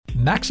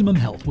Maximum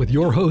Health with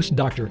your host,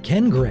 Dr.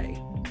 Ken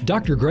Gray.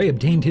 Dr. Gray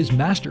obtained his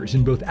master's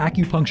in both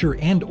acupuncture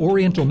and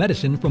Oriental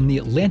medicine from the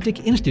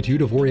Atlantic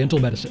Institute of Oriental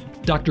Medicine.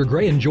 Dr.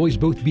 Gray enjoys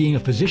both being a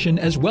physician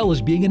as well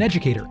as being an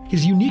educator.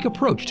 His unique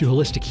approach to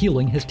holistic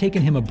healing has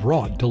taken him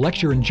abroad to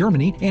lecture in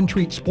Germany and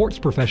treat sports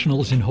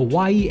professionals in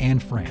Hawaii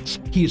and France.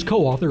 He is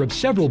co-author of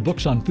several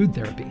books on food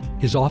therapy.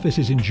 His office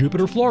is in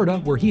Jupiter, Florida,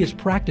 where he has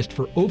practiced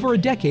for over a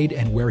decade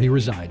and where he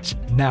resides.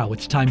 Now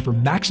it's time for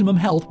Maximum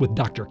Health with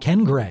Dr.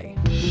 Ken Gray.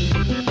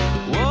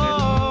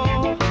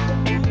 Whoa,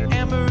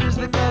 amber is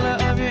the color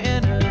of your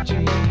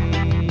energy.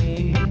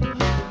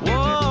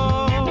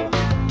 Whoa,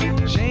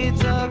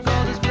 shades of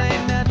gold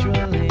displayed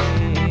naturally.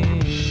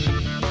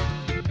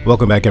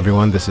 Welcome back,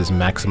 everyone. This is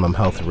Maximum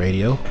Health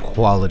Radio,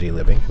 quality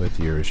living with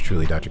yours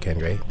truly, Dr. Ken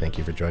Gray. Thank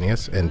you for joining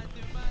us. And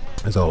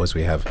as always,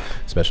 we have a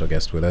special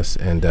guest with us.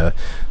 And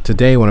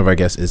today, one of our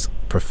guests is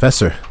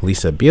Professor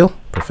Lisa Beal,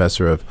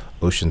 Professor of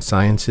Ocean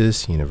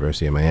Sciences,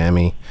 University of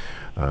Miami,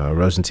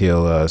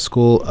 Rosenthal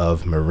School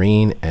of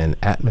Marine and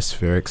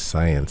Atmospheric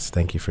Science.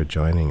 Thank you for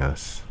joining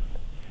us.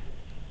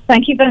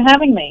 Thank you for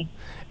having me.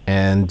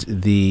 And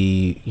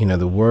the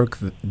work,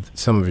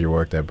 some of your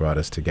work that brought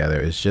us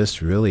together is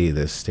just really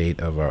the state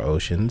of our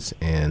oceans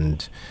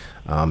and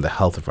the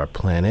health of our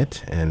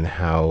planet and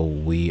how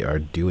we are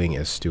doing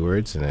as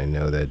stewards. And I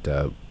know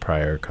that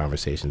prior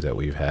conversations that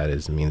we've had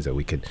means that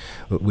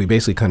we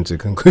basically come to the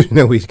conclusion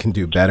that we can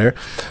do better.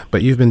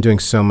 But you've been doing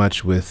so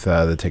much with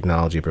the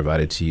technology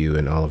provided to you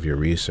and all of your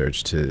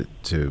research to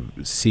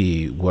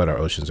see what our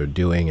oceans are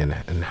doing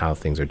and how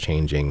things are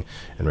changing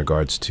in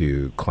regards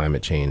to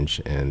climate change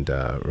and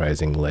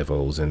rising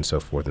levels and so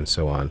forth and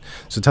so on.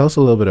 So tell us a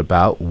little bit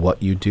about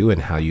what you do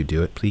and how you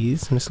do it,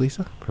 please, Miss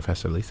Lisa,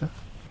 Professor Lisa.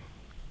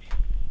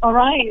 All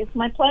right, it's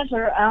my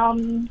pleasure.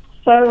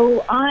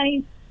 So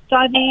I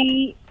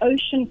study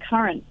ocean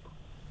currents,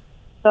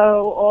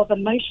 or the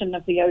motion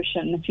of the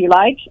ocean, if you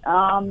like.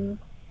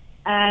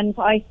 And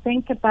I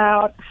think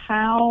about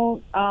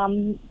how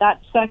that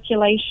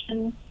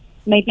circulation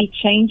may be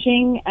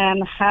changing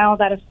and how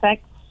that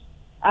affects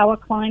our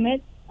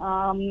climate,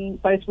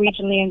 both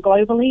regionally and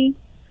globally,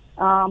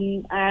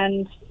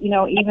 and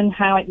even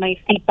how it may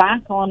feed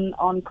back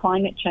on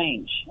climate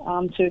change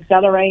to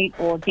accelerate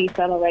or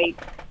decelerate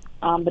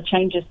the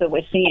changes that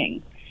we're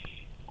seeing.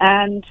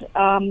 And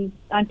I'm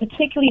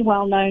particularly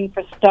well known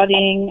for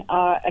studying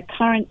a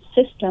current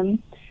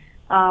system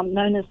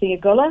known as the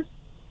Agulhas.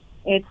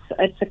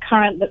 It's a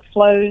current that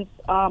flows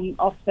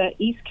off the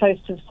east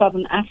coast of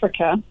southern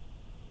Africa,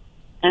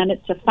 and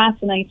it's a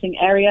fascinating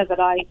area that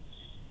I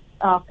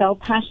fell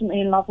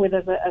passionately in love with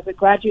as a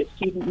graduate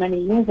student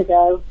many years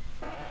ago.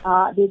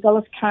 The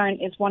Agulhas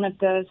current is one of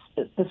the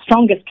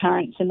strongest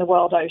currents in the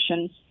world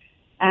ocean.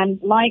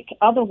 And like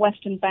other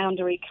western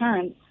boundary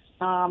currents,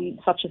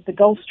 such as the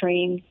Gulf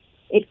Stream,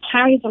 it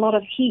carries a lot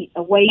of heat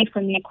away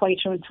from the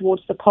equator and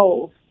towards the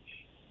poles.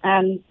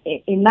 And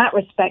in that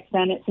respect,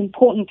 then, it's an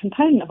important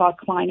component of our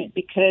climate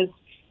because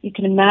you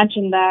can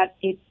imagine that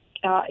it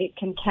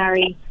can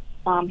carry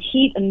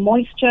heat and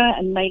moisture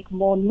and make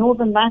more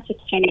northern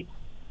latitudes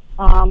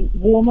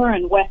warmer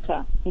and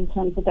wetter in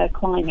terms of their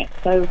climate.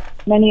 So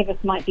many of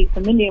us might be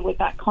familiar with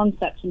that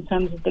concept in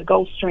terms of the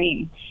Gulf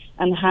Stream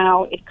and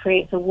how it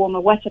creates a warmer,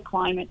 wetter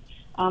climate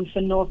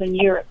for Northern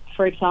Europe,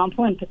 for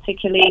example, and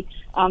particularly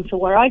for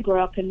where I grew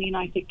up in the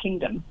United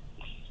Kingdom.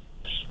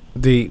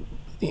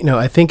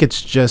 I think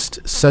it's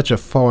just such a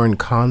foreign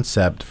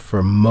concept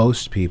for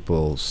most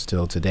people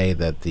still today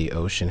that the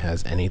ocean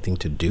has anything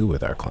to do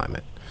with our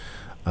climate.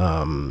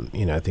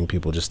 I think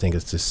people just think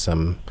it's just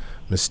some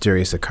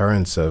mysterious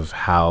occurrence of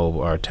how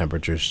our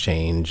temperatures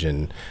change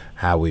and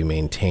how we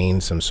maintain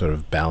some sort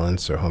of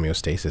balance or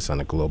homeostasis on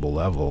a global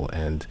level.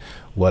 And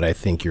what I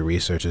think your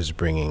research is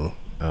bringing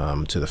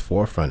to the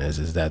forefront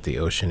is that the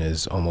ocean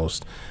is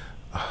almost,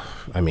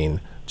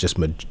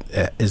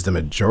 is the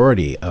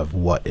majority of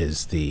what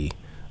is the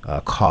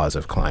cause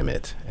of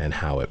climate and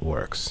how it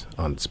works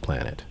on this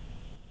planet.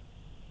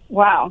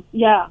 Wow,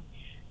 yeah.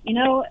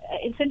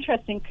 It's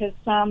interesting because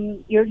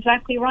you're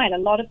exactly right. A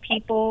lot of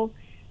people,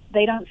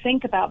 they don't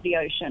think about the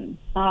ocean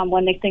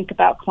when they think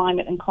about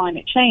climate and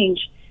climate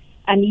change.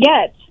 And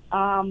yet,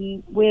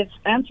 with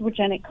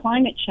anthropogenic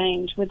climate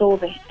change, with all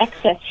the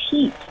excess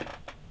heat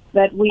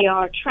that we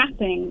are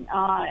trapping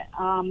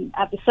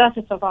at the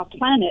surface of our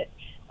planet,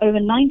 over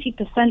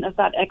 90% of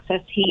that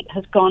excess heat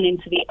has gone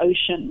into the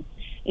ocean,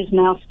 is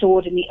now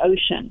stored in the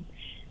ocean.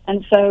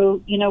 And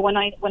so, when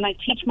I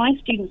teach my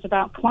students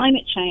about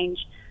climate change,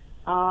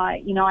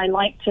 I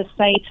like to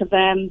say to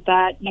them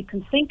that you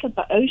can think of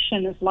the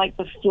ocean as like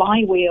the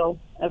flywheel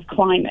of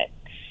climate.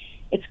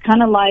 It's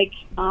kind of like,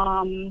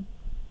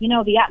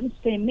 the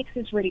atmosphere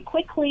mixes really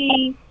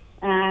quickly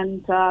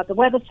and the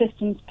weather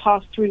systems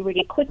pass through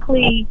really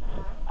quickly.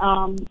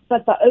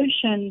 But the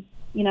ocean,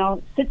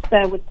 sits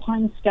there with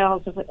time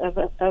scales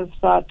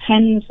of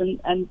tens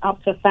and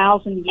up to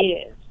 1,000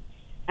 years.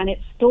 And it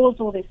stores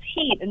all this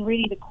heat. And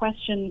really the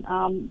question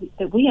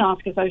that we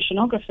ask as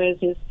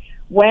oceanographers is,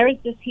 where is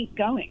this heat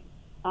going?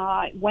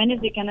 When is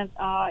it going to,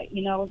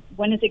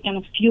 when is it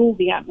going to fuel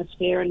the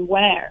atmosphere and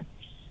where?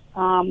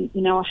 How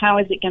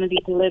is it going to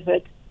be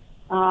delivered?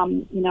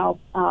 And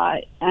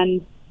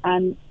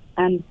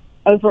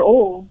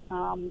overall,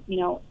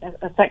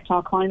 affect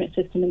our climate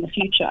system in the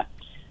future.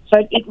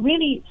 So it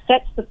really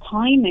sets the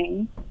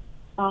timing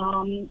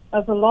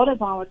of a lot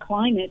of our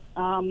climate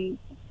on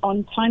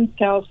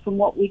timescales from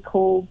what we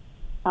call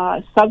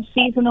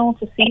sub-seasonal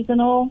to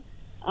seasonal.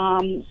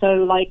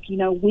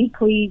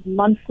 Weekly,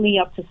 monthly,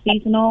 up to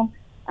seasonal,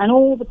 and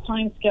all the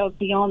timescales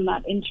beyond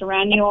that,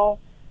 interannual.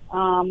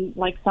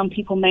 Like some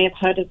people may have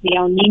heard of the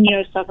El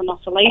Nino Southern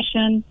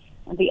Oscillation,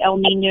 and the El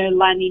Nino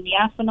La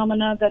Nina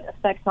phenomena that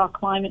affect our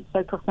climate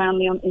so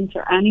profoundly on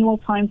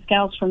interannual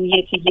timescales from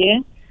year to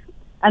year,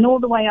 and all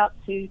the way up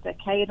to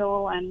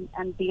decadal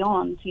and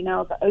beyond.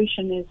 The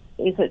ocean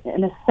is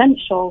an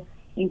essential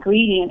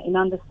ingredient in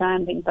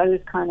understanding those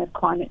kind of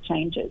climate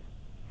changes.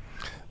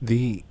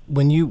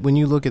 When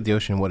you look at the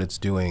ocean, what it's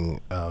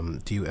doing,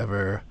 do you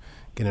ever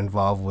get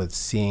involved with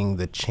seeing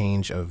the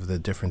change of the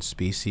different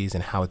species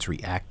and how it's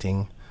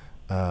reacting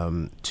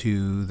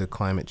to the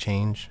climate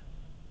change?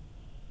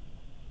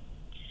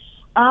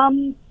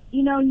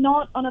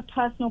 Not on a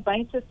personal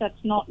basis.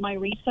 That's not my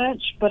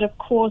research. But of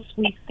course,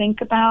 we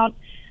think about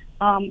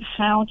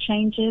how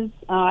changes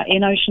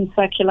in ocean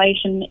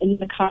circulation in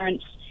the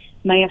currents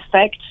may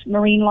affect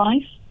marine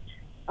life.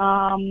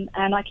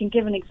 And I can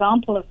give an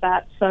example of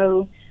that.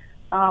 So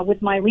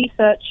with my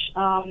research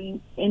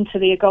into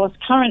the Agulhas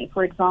Current,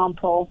 for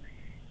example,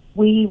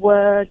 we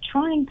were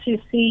trying to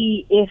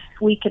see if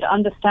we could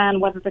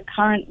understand whether the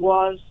current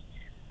was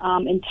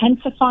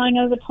intensifying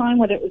over time,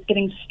 whether it was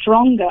getting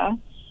stronger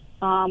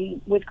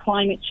with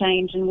climate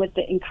change and with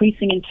the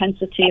increasing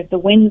intensity of the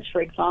winds,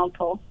 for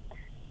example,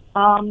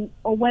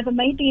 or whether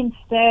maybe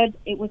instead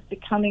it was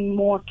becoming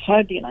more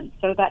turbulent,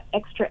 so that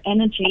extra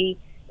energy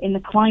in the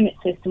climate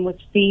system was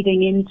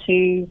feeding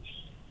into,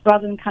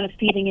 rather than kind of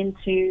feeding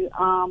into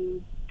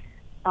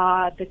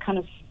the kind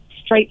of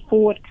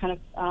straightforward kind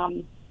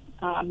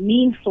of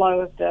mean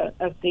flow of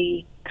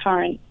the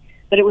current,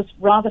 that it was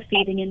rather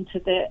feeding into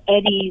the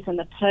eddies and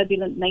the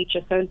turbulent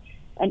nature. So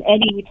an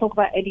eddy, we talk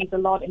about eddies a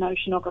lot in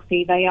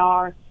oceanography. They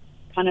are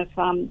kind of,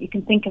 you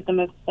can think of them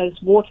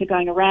as water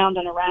going around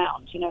and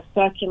around,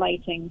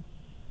 circulating,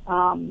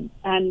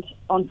 and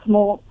on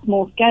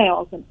small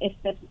scales. And if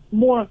there's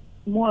more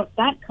of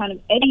that kind of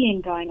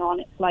eddying going on,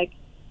 it's like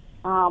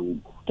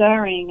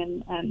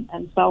stirring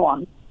and so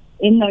on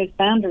in those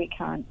boundary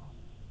currents,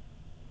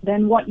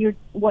 then what you're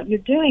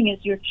doing is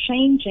you're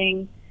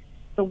changing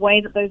the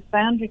way that those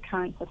boundary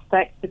currents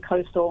affect the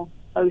coastal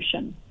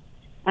ocean.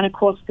 And of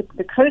course,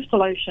 the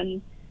coastal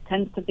ocean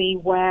tends to be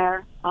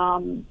where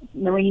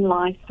marine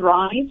life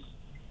thrives.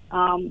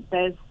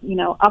 There's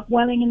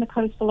upwelling in the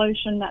coastal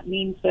ocean. That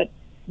means that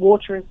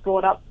water is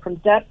brought up from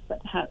depth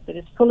that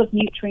is full of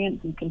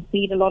nutrients and can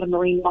feed a lot of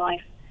marine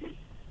life.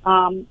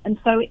 And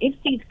so if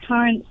these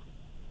currents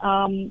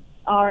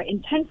are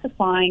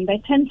intensifying,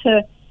 they tend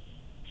to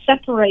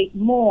separate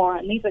more.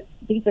 And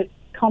these are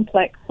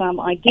complex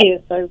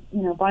ideas. So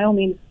by all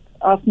means,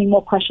 ask me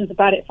more questions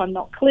about it if I'm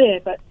not clear.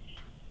 But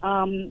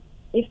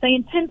if they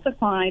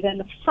intensify, then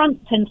the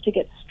front tends to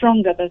get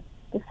stronger. The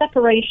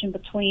separation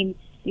between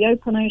the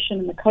open ocean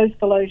and the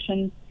coastal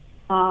ocean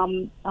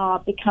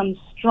becomes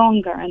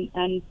stronger,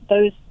 and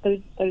those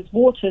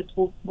waters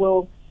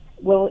will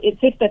it's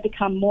if they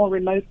become more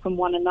remote from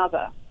one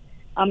another.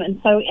 And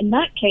so in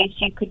that case,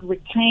 you could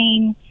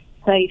retain,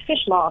 say,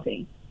 fish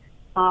larvae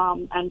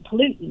and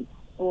pollutants,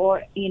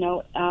 or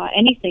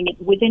anything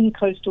within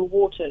coastal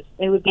waters.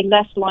 They would be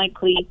less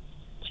likely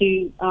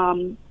to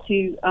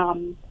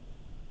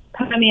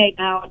permeate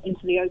out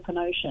into the open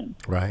ocean.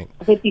 Right.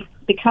 They'd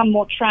become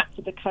more trapped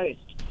to the coast.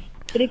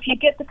 But if you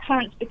get the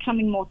currents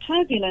becoming more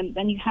turbulent,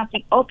 then you have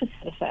the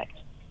opposite effect,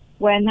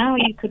 where now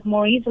you could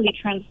more easily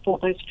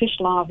transport those fish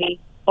larvae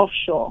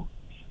offshore.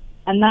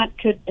 And that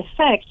could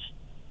affect,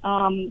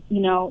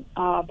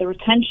 the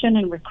retention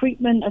and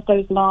recruitment of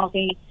those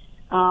larvae,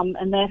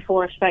 and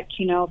therefore affect,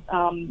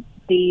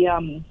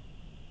 the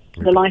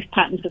life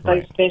patterns of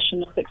those fish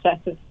and the success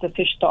of the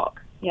fish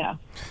stock. Yeah.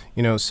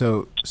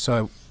 So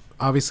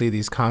obviously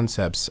these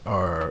concepts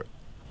are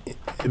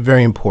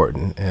very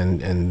important,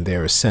 and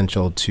they're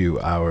essential to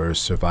our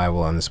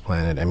survival on this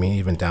planet. I mean,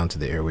 even down to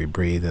the air we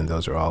breathe, and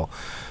those are all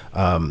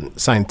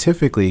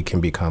scientifically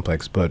can be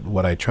complex. But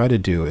what I try to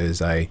do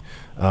is I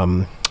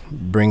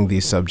bring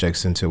these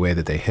subjects into a way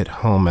that they hit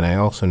home. And I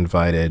also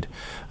invited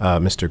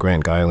Mr.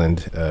 Grant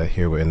Guyland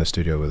here in the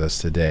studio with us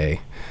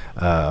today.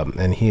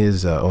 And he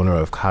is owner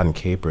of Cotton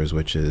Capers,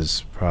 which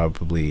is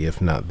probably, if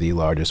not the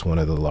largest, one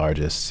of the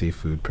largest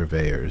seafood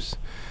purveyors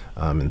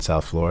in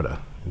South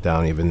Florida,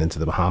 down even into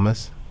the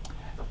Bahamas.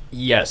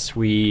 Yes,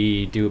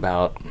 we do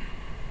about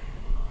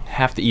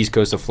half the east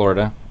coast of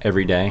Florida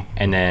every day,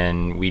 and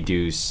then we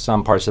do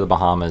some parts of the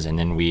Bahamas, and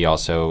then we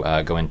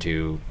also go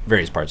into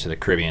various parts of the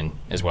Caribbean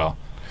as well.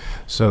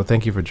 So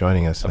thank you for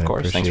joining us. Of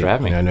course, thanks for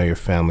having me. I know your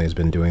family has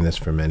been doing this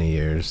for many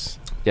years.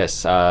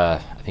 Yes, I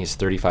think it's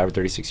 35 or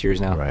 36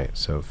 years now. Right.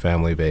 So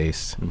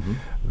family-based, Mm-hmm.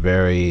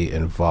 very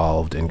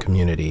involved in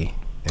community,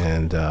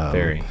 and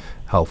Very.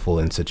 helpful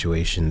in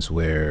situations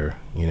where,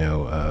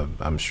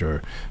 I'm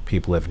sure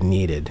people have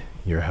needed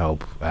your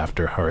help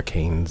after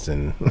hurricanes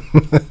and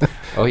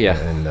Oh, yeah.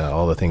 and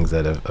all the things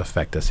that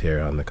affect us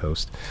here on the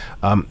coast.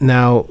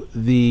 Now,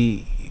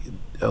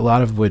 a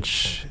lot of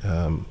which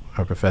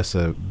our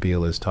Professor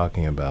Beal is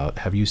talking about,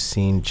 have you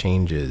seen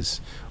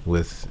changes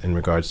in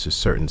regards to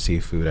certain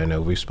seafood? I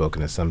know we've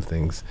spoken to some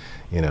things,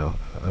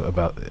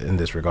 about in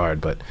this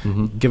regard, but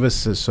give us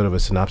sort of a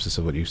synopsis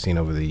of what you've seen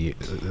over the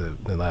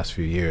last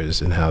few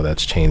years and how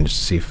that's changed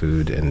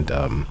seafood and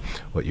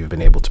what you've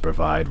been able to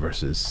provide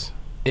versus.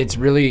 It's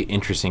really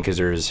interesting because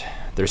there's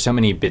so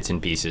many bits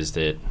and pieces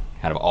that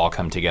kind of all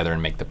come together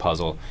and make the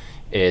puzzle.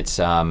 It's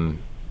kind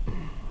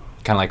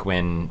of like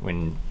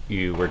when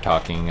you were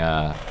talking,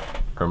 or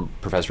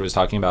Professor was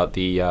talking about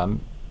the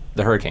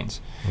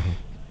hurricanes. Mm-hmm.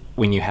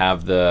 When you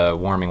have the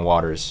warming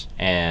waters,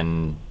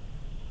 and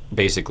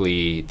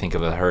basically think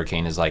of a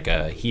hurricane as like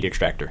a heat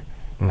extractor.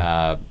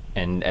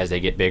 And as they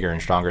get bigger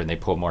and stronger and they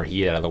pull more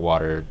heat out of the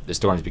water, the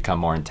storms become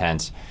more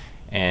intense.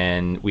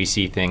 And we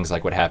see things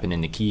like what happened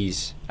in the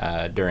Keys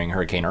during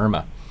Hurricane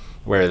Irma,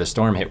 where the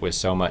storm hit with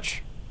so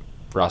much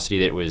ferocity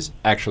that it was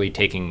actually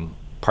taking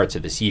parts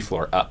of the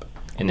seafloor up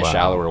in the Wow.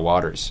 shallower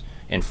waters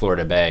in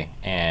Florida Bay.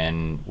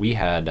 And we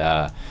had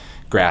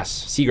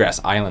seagrass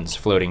islands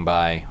floating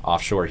by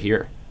offshore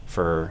here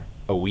for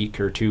a week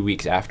or 2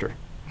 weeks after,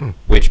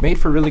 which made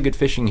for really good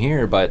fishing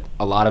here. But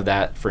a lot of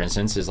that, for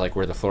instance, is like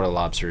where the Florida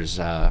lobsters,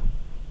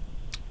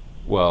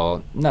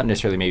 well, not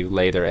necessarily maybe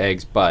lay their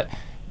eggs, but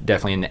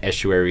definitely in the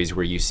estuaries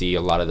where you see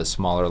a lot of the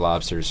smaller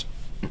lobsters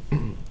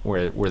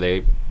where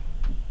they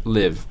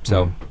live.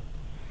 So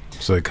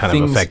So it kind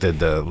of affected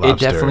the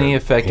lobster. it definitely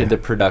affected yeah. the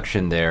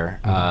production there.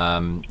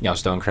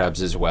 Stone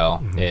crabs as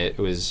well. It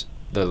was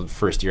the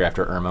first year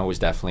after Irma was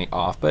definitely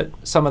off, but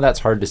some of that's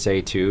hard to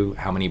say too.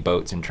 How many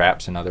boats and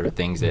traps and other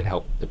things that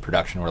helped the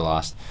production were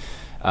lost.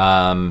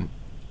 A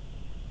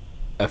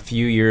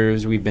few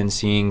years we've been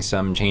seeing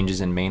some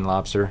changes in Maine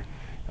lobster.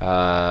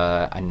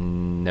 I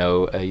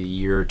know a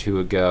year or two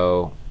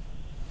ago,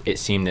 it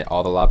seemed that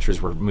all the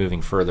lobsters were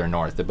moving further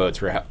north. The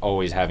boats were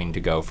always having to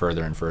go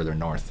further and further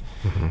north.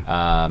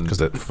 Because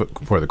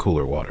for the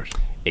cooler waters.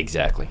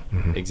 Exactly.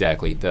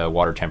 Exactly. The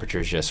water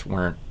temperatures just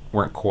weren't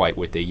quite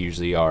what they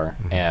usually are.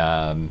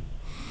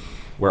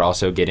 We're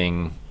also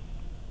getting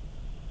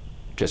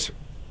just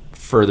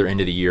further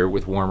into the year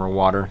with warmer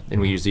water than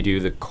we usually do.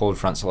 The cold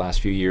fronts the last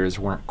few years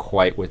weren't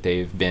quite what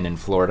they've been in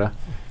Florida.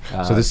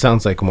 So this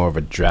sounds like more of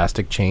a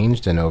drastic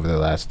change than over the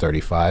last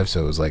 35.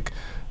 So it was like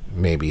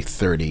maybe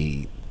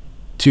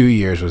 32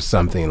 years was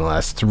something. The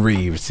last 3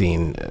 you've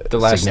seen. The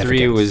last 3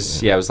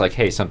 significance. it was like,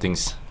 hey,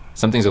 something's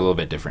a little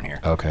bit different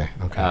here. Okay.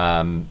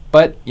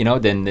 But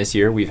then this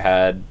year we've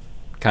had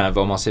kind of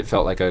almost, it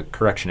felt like a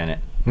correction in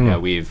it.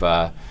 We've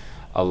a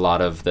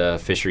lot of the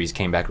fisheries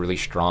came back really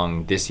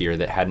strong this year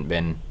that hadn't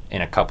been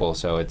in a couple.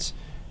 So it's,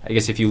 I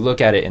guess if you look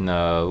at it in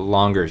the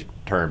longer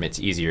term, it's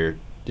easier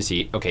to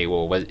see, okay,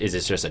 well, is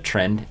this just a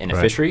trend in a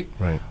fishery?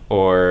 Right.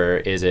 Or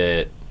is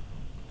it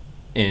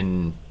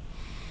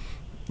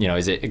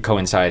is it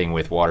coinciding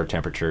with water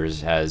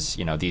temperatures as,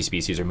 these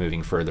species are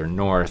moving further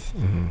north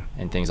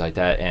and things like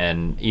that?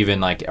 And even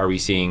like, are we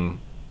seeing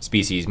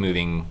species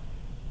moving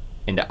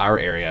into our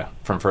area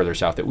from further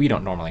south that we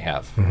don't normally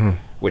have,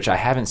 which I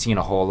haven't seen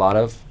a whole lot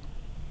of,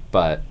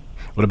 but...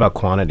 What about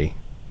quantity?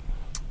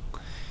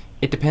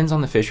 It depends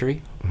on the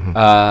fishery.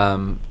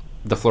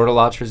 The Florida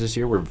lobsters this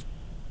year were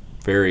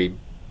very,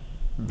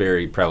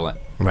 very prevalent.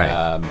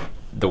 Right.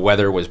 The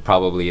weather was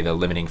probably the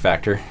limiting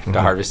factor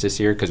to harvest this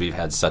year because we've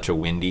had such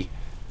a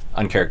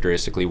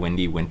uncharacteristically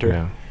windy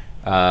winter.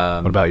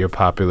 Yeah. What about your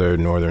popular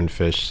northern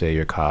fish, say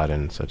your cod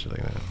and such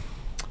like that?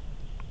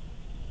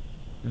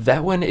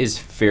 That one is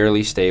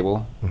fairly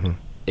stable.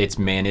 It's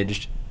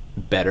managed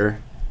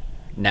better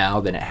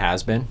now than it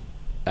has been.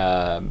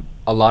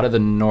 A lot of the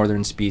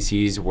northern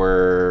species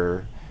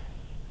were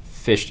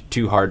fished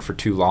too hard for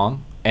too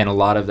long, and a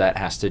lot of that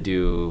has to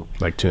do...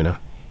 Like tuna?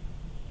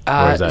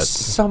 Or is that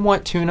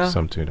somewhat tuna.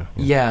 Some tuna.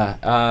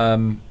 Yeah.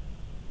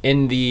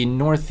 In the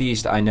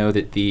Northeast, I know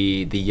that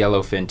the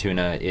yellowfin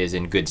tuna is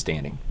in good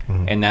standing,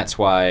 and that's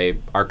why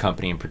our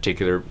company in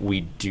particular,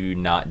 we do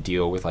not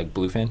deal with like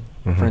bluefin,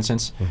 for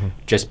instance,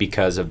 just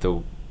because of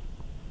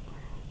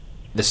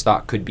the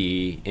stock could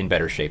be in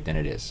better shape than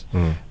it is.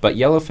 But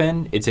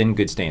yellowfin, it's in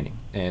good standing,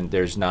 and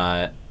it's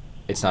not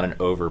an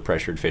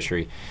overpressured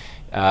fishery.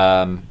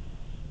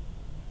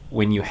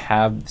 When you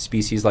have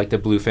species like the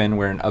bluefin,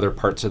 where in other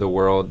parts of the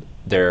world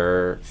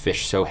they're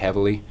fished so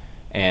heavily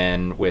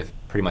and with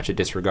pretty much a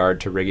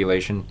disregard to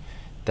regulation,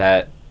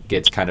 that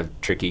gets kind of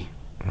tricky,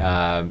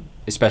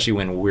 especially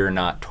when we're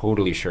not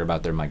totally sure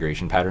about their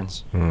migration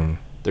patterns.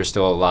 There's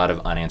still a lot of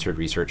unanswered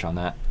research on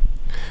that.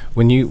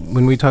 When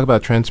we talk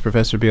about trends,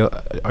 Professor Beal,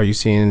 are you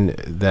seeing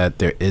that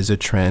there is a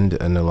trend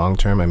in the long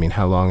term? I mean,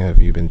 how long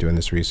have you been doing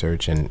this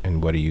research,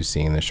 and what are you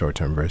seeing in the short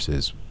term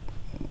versus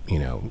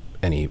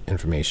any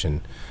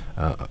information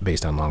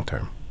based on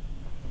long-term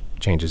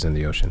changes in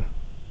the ocean?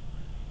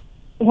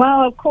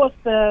 Well, of course,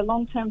 the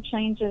long-term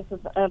changes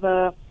are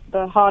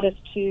the hardest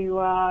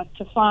to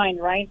find,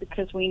 right?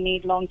 Because we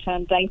need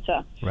long-term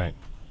data. Right.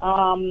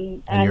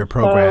 And your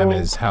program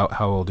is how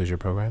old is your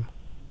program?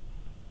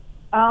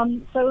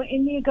 So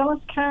in the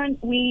Agulhas Current,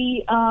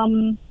 we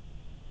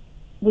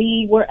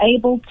were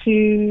able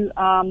to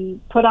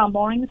put our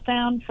moorings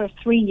down for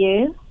 3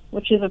 years,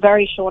 which is a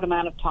very short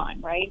amount of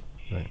time, right?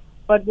 Right.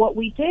 But what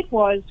we did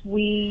was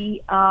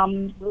we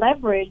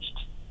leveraged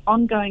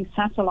ongoing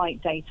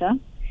satellite data.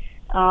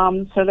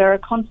 So there are a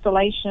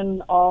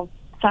constellation of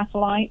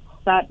satellites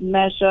that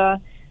measure,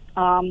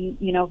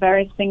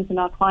 various things in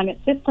our climate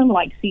system,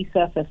 like sea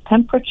surface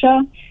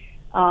temperature,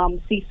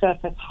 sea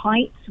surface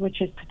height,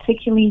 which is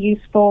particularly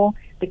useful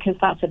because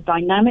that's a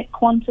dynamic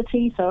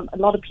quantity. So a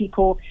lot of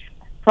people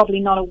probably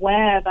not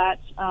aware that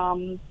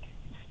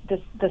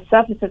the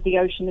surface of the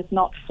ocean is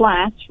not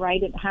flat,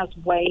 right? It has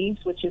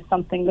waves, which is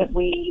something that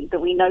we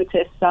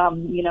notice,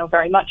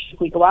 very much if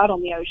we go out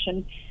on the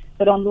ocean.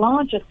 But on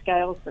larger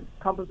scales, that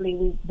probably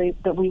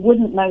we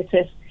wouldn't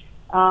notice,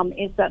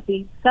 is that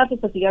the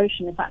surface of the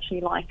ocean is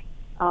actually like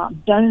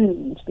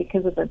domed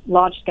because of the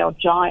large-scale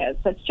gyres.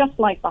 So it's just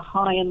like the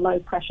high and low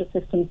pressure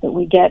systems that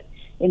we get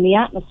in the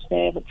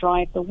atmosphere that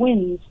drive the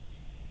winds.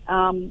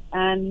 In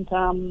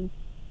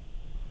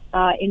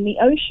the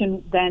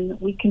ocean, then,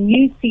 we can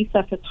use sea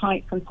surface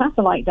height from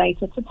satellite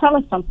data to tell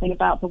us something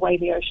about the way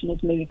the ocean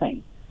is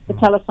moving, to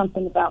tell us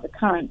something about the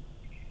currents.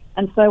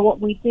 And so what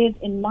we did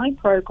in my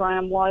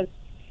program was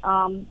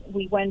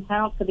we went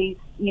out for these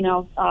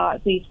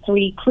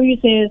 3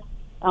 cruises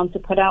to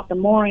put out the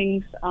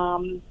moorings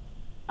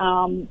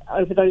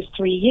over those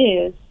 3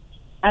 years.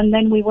 And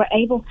then we were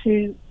able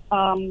to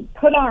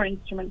put our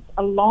instruments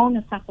along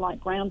a satellite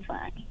ground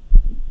track.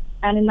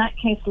 And in that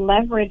case,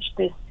 leverage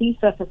this sea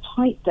surface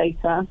height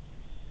data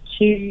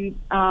to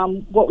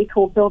what we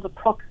call build a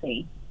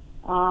proxy.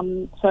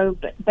 So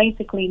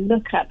basically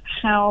look at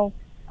how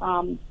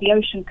the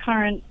ocean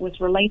current was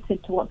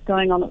related to what's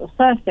going on at the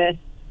surface,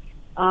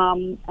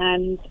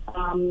 and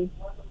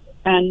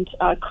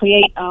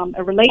create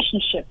a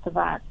relationship to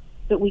that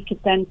we could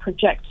then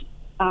project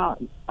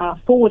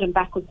forward and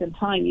backwards in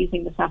time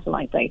using the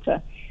satellite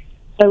data.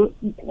 So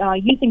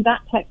using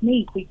that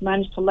technique, we've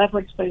managed to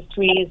leverage those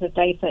 3 years of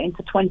data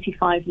into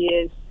 25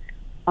 years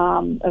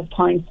of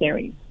time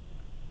series.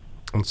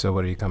 And so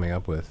what are you coming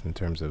up with in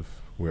terms of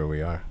where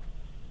we are?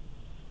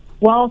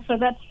 Well, so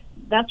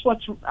that's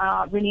what's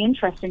really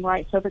interesting,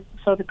 right? So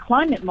the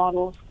climate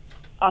models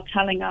are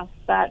telling us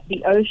that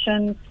the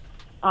oceans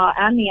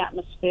and the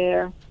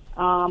atmosphere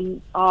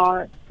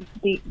are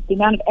the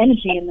amount of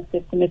energy in the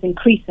system is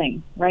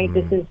increasing, right?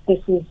 Mm.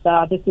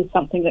 This is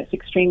something that's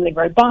extremely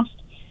robust.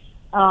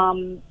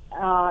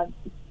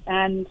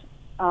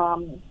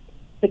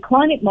 The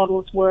climate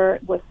models were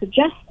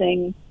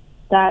suggesting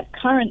that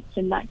currents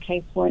in that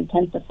case were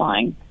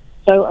intensifying.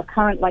 So a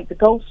current like the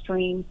Gulf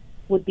Stream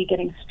would be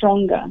getting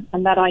stronger,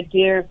 and that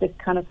idea of this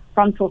kind of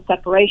frontal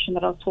separation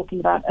that I was talking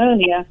about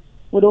earlier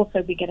would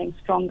also be getting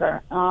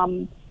stronger.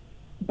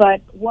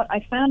 But what I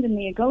found in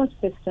the Agulhas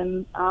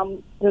system,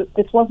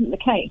 this wasn't the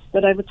case.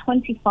 That over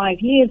 25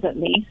 years at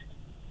least,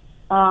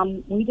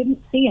 we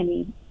didn't see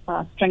any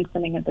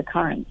strengthening of the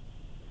current.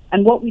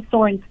 And what we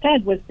saw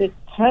instead was this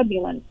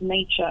turbulent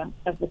nature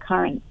of the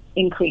current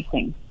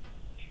increasing.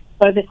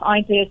 So this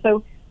kind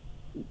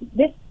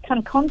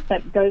of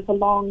concept goes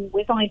along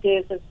with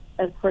ideas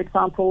as for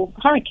example,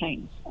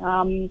 hurricanes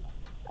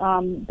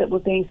that were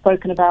being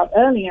spoken about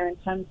earlier in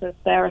terms of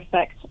their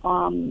effect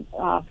on,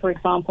 for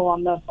example,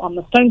 on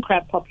the stone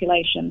crab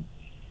population.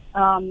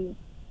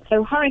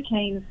 So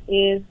hurricanes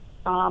is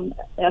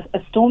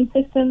a storm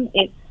system.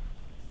 It's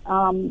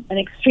an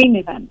extreme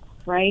event,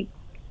 right?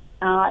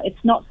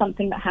 It's not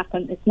something that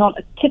happens. It's not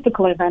a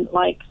typical event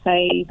like,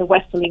 say, the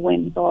westerly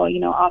winds or,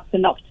 our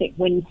synoptic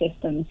wind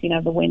systems.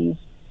 The winds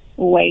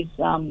always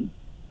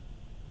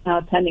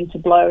tending to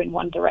blow in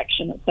one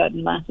direction at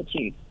certain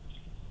latitudes.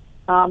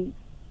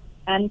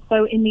 And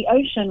so in the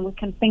ocean, we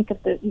can think of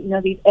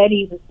these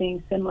eddies as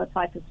being similar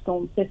type of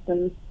storm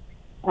systems,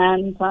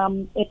 and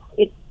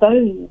it's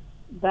those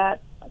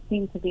that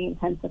seem to be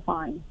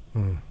intensifying.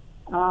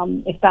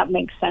 If that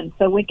makes sense.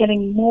 So we're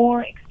getting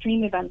more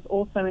extreme events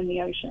also in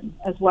the ocean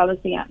as well as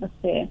the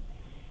atmosphere.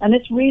 And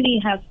this really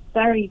has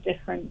very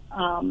different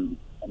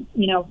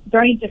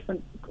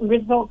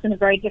results in a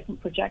very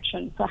different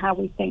projection for how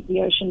we think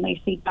the ocean may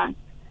feed back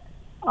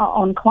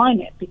on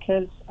climate.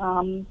 Because,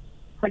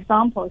 for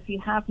example, if you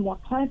have more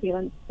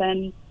turbulence,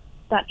 then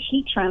that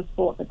heat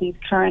transport that these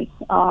currents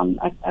are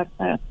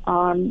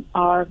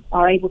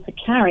able to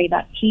carry,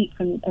 that heat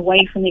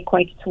away from the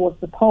equator towards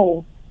the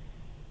poles,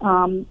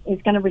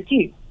 is going to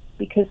reduce,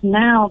 because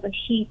now the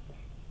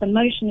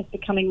motion is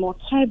becoming more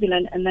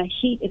turbulent, and the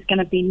heat is going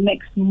to be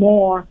mixed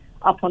more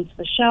up onto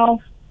the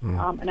shelf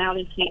and out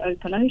into the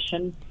open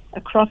ocean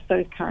across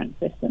those current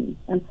systems.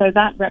 And so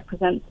that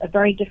represents a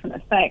very different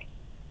effect,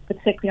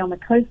 particularly on the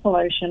coastal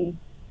ocean,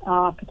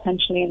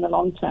 potentially in the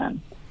long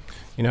term.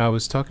 You know, I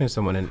was talking to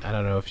someone, and I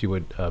don't know if you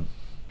would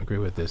agree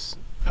with this.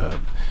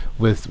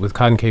 With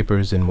cotton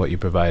capers and what you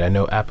provide, I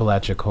know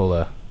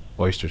Apalachicola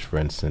oysters, for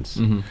instance,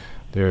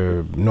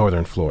 they're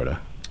northern Florida.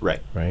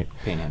 Right. Right?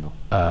 Panhandle.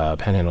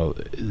 Panhandle.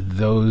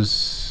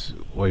 Those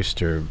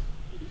oyster,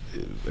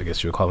 I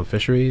guess you would call them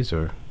fisheries,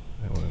 or?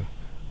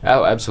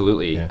 Oh,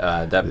 absolutely.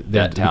 Yeah.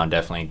 That town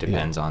definitely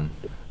depends on.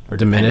 Or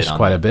Diminished depended on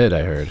quite that. a bit,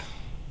 I heard.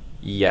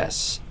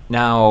 Yes.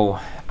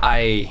 Now,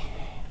 I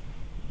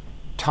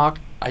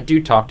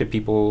do talk to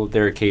people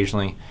there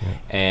occasionally,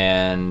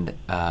 and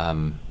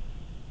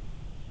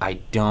I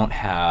don't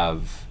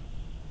have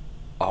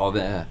all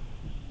the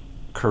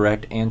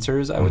correct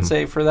answers, I would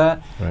say, for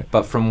that. Right.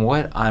 But from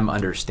what I'm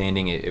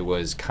understanding, it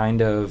was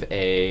kind of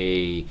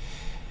a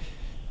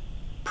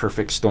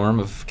perfect storm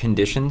of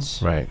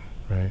conditions Right.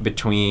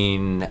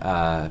 between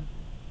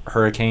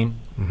hurricane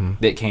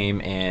that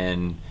came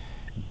and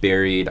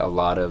buried a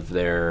lot of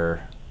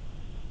their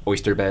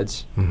oyster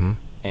beds,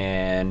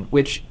 and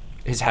which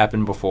has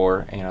happened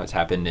before. You know, it's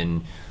happened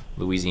in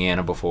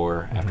Louisiana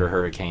before. After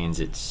hurricanes,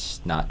 it's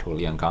not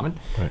totally uncommon.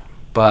 Right.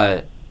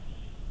 But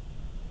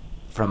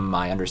from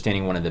my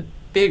understanding, one of the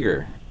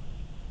bigger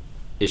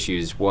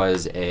issues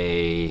was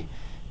a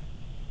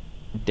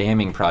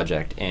damming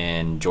project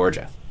in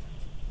Georgia,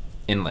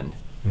 inland,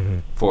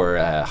 for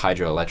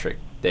hydroelectric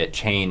that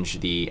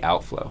changed the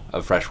outflow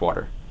of fresh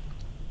water.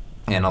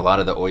 And a lot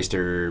of the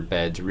oyster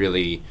beds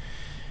really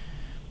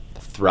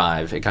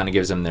thrive. It kind of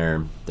gives them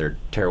their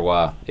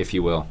terroir, if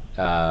you will.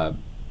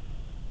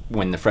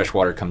 When the fresh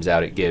water comes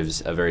out, it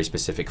gives a very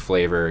specific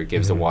flavor. It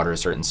gives the water a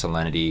certain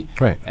salinity.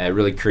 Right. And it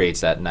really creates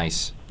that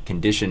nice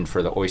condition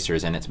for the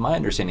oysters. And it's my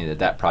understanding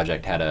that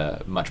project had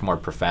a much more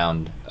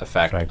profound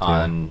effect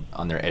on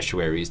their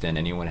estuaries than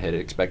anyone had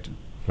expected.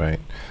 Right.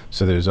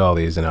 So there's all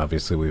these, and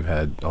obviously we've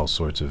had all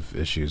sorts of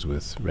issues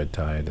with red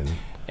tide,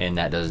 And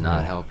that does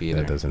not help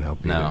either. That doesn't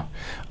help No.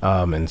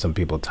 either. And some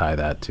people tie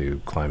that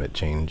to climate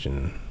change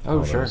and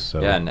all sure. those,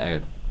 so. Yeah,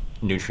 and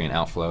nutrient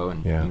outflow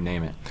and Yeah. you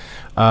name it.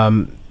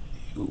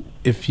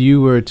 If you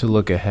were to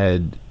look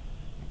ahead,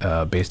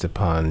 based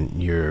upon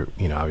your,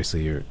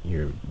 obviously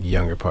your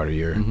younger part of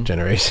your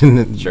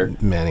generation Sure.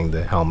 manning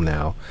the helm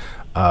now,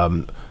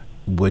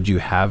 would you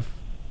have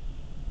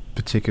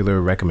particular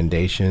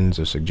recommendations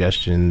or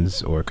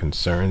suggestions or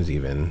concerns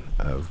even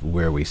of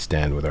where we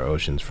stand with our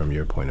oceans from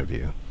your point of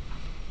view?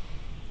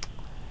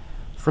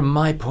 From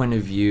my point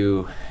of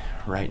view,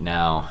 right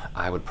now,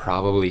 I would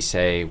probably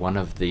say one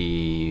of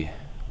the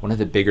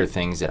bigger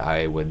things that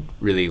I would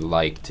really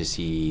like to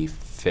see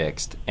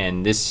fixed,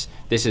 and this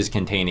is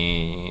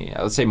containing,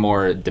 let's say,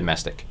 more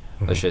domestic.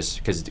 Let's just,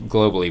 because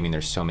globally, I mean,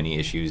 there's so many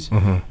issues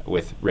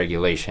with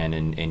regulation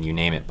and you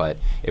name it. But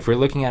if we're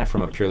looking at it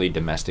from a purely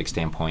domestic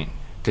standpoint,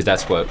 because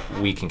that's what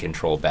we can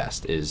control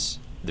best, is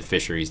the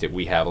fisheries that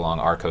we have along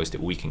our coast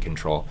that we can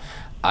control,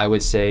 I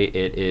would say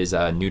it is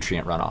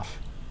nutrient runoff.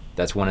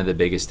 That's one of the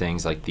biggest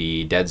things, like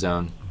the dead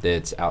zone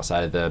that's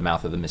outside of the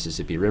mouth of the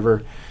Mississippi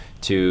River,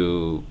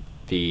 to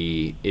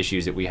the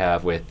issues that we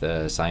have with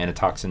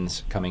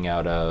cyanotoxins coming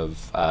out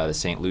of the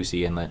St.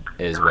 Lucie Inlet,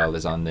 as well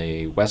as on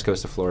the west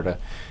coast of Florida.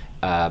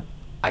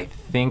 I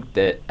think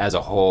that as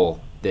a whole,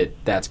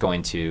 that's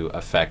going to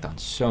affect on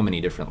so many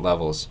different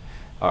levels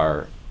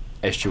our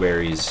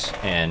estuaries,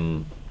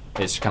 and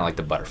it's kind of like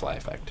the butterfly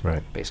effect,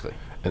 Right. basically.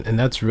 And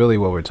that's really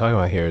what we're talking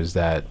about here, is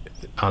that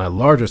on a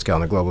larger scale,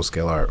 on a global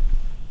scale, our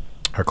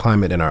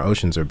climate and our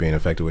oceans are being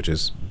affected, which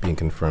is being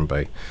confirmed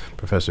by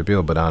Professor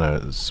Beal. But on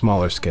a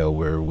smaller scale,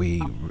 where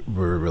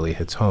really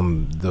hits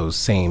home those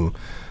same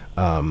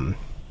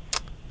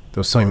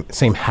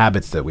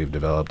habits that we've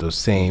developed, those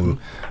same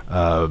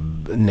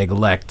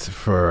neglect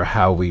for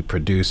how we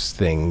produce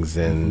things,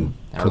 and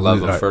Our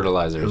love of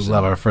fertilizers.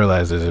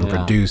 and Yeah.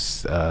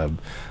 produce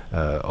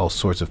all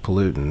sorts of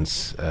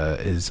pollutants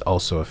is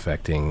also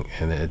affecting,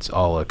 and it's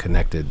all a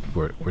connected.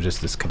 We're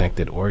just this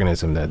connected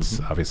organism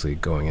that's obviously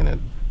going in a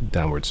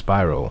downward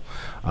spiral.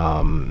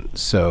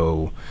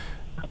 So,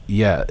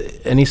 yeah.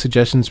 Any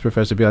suggestions,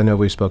 Professor Beal? I know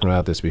we've spoken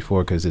about this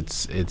before, because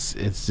it's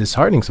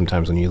disheartening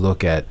sometimes when you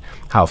look at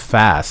how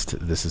fast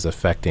this is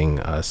affecting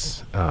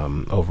us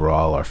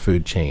overall, our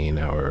food chain,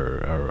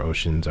 our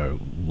oceans, our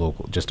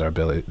local, just our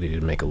ability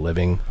to make a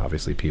living.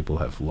 Obviously, people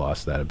have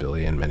lost that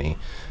ability in many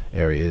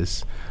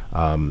areas.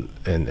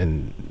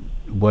 And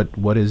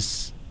what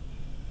is,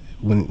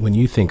 when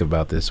you think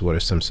about this, what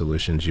are some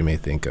solutions you may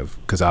think of?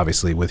 Because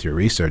obviously, with your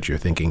research, you're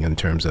thinking in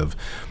terms of,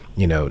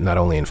 not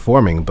only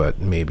informing, but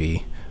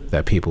maybe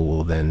that people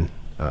will then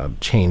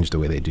change the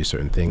way they do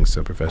certain things.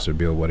 So, Professor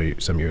Beal, what are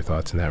some of your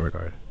thoughts in that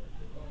regard?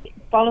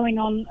 Following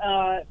on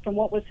from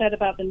what was said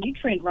about the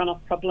nutrient runoff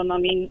problem, I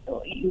mean,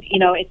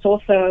 it's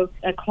also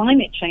a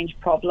climate change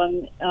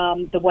problem,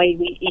 the way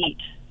we eat,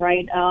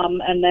 right?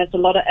 And there's a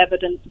lot of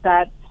evidence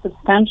that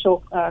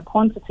substantial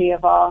quantity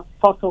of our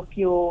fossil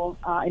fuel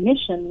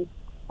emissions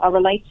are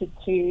related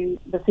to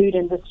the food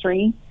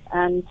industry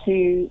and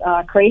to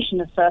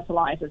creation of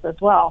fertilizers as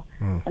well.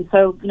 And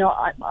so,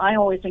 I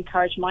always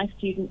encourage my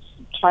students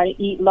to try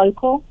to eat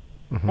local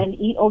and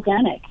eat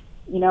organic.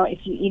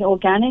 if you eat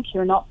organic,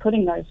 you're not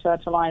putting those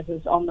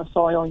fertilizers on the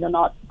soil. You're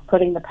not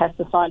putting the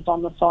pesticides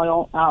on the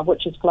soil,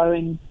 which is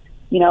flowing,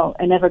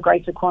 in ever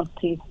greater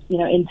quantities,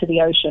 into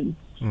the ocean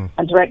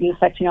and directly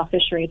affecting our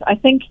fisheries. I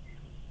think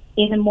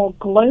in a more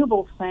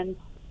global sense,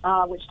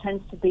 which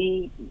tends to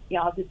be,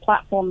 the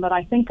platform that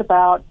I think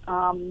about,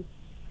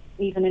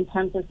 even in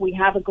terms of we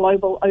have a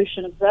global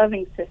ocean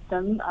observing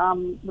system,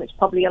 which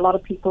probably a lot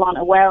of people aren't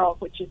aware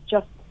of, which is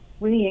just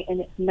really in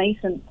its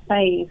nascent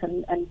phase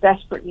and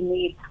desperately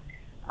needs,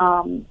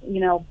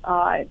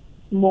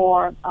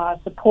 more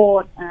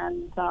support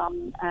and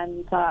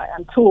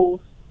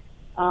tools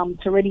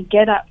to really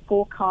get at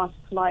forecasts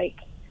like,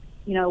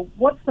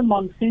 what's the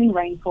monsoon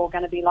rainfall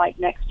going to be like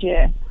next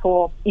year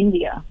for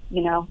India?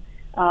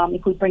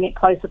 If we bring it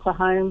closer to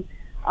home,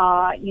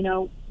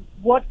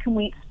 what can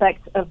we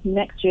expect of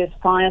next year's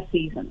fire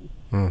season?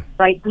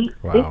 Right?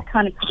 Wow.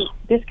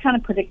 This kind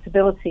of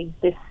predictability,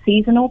 this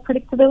seasonal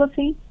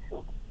predictability,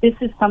 this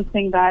is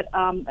something that,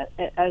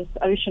 as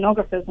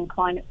oceanographers and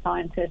climate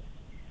scientists,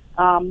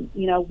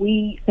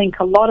 we think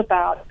a lot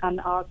about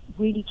and are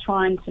really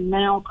trying to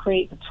now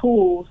create the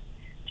tools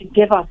to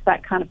give us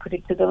that kind of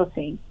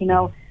predictability.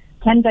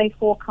 10-day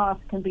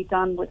forecasts can be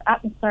done with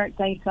atmospheric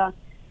data,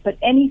 but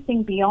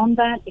anything beyond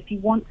that, if you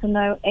want to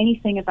know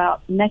anything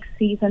about next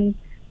season,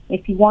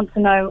 if you want to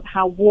know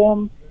how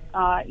warm,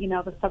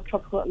 the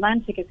subtropical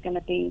Atlantic is going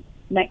to be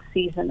next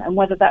season, and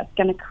whether that's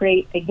going to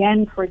create,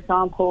 again, for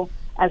example,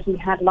 as we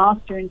had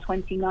last year in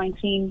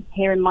 2019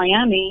 here in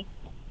Miami,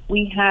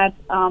 we had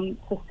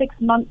for 6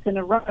 months in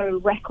a row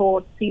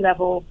record sea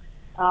levels,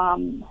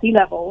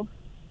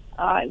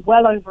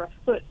 well over a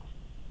foot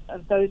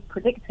of those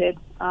predicted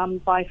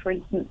by, for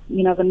instance, the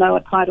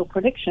NOAA tidal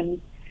predictions.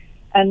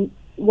 And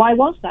why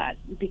was that?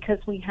 Because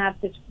we had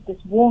this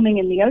warming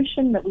in the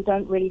ocean that we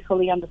don't really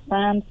fully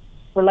understand,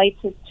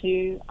 related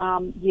to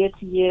year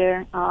to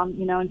year,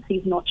 and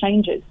seasonal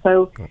changes.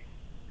 So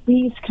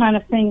these kind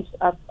of things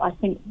are, I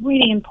think,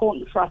 really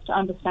important for us to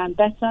understand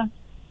better.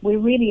 We're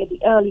really at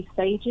the early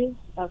stages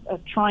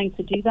of trying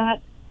to do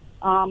that,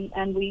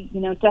 and we,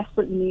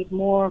 desperately need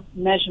more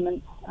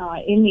measurements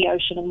in the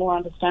ocean and more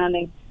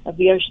understanding of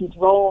the ocean's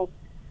role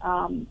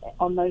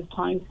on those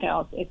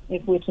timescales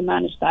if we're to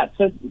manage that.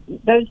 So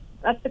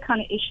that's the kind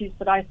of issues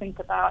that I think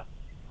about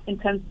in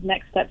terms of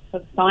next steps for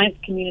the science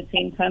community,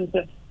 in terms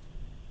of,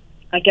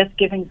 I guess,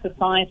 giving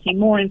society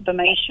more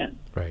information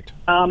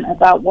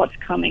about what's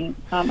coming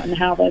and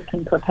how they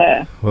can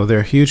prepare. Well, there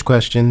are huge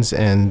questions,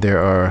 and there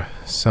are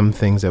some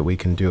things that we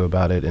can do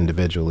about it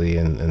individually,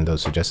 and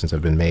those suggestions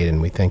have been made,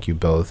 and we thank you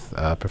both,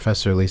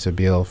 Professor Lisa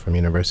Beal from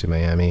University of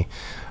Miami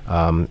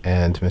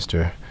and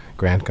Mr.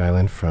 Grant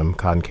Guyland from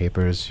Cotton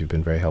Capers. You've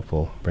been very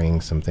helpful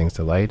bringing some things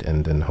to light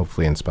and then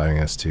hopefully inspiring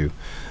us to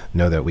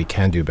know that we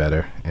can do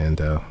better, and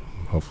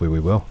hopefully we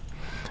will.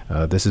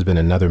 This has been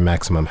another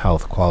Maximum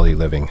Health Quality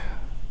Living.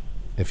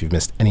 If you've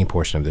missed any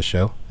portion of the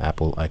show,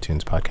 Apple,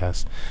 iTunes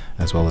podcast,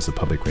 as well as the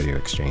Public Radio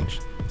Exchange.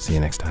 See you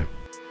next time.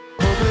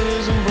 Hope it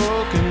isn't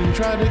broken,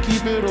 tried to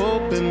keep it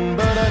open,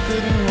 but I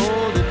couldn't